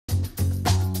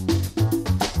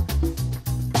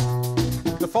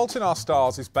Fault in Our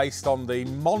Stars is based on the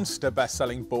monster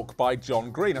best-selling book by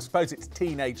John Green. I suppose it's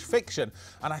teenage fiction,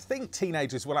 and I think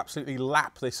teenagers will absolutely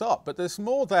lap this up, but there's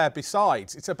more there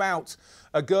besides. It's about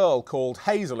a girl called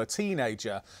Hazel, a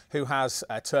teenager, who has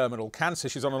terminal cancer.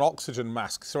 She's on an oxygen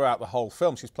mask throughout the whole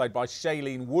film. She's played by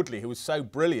Shailene Woodley, who was so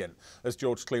brilliant as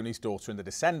George Clooney's daughter in The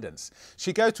Descendants.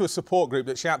 She goes to a support group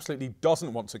that she absolutely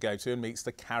doesn't want to go to and meets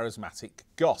the charismatic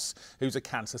Gus, who's a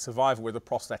cancer survivor with a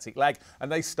prosthetic leg,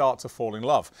 and they start to fall in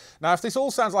love. Now, if this all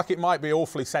sounds like it might be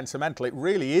awfully sentimental, it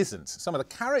really isn't. Some of the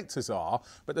characters are,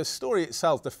 but the story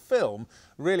itself, the film,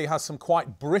 really has some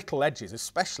quite brittle edges,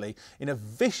 especially in a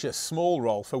vicious small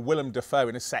role for Willem Dafoe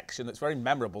in a section that's very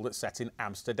memorable that's set in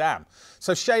Amsterdam.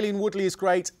 So Shailene Woodley is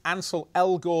great, Ansel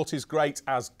Elgort is great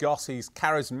as Gus. He's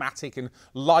charismatic and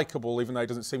likeable, even though he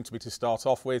doesn't seem to be to start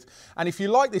off with. And if you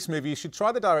like this movie, you should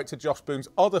try the director Josh Boone's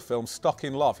other film, Stuck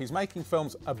in Love. He's making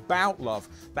films about love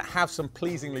that have some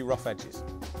pleasingly rough edges.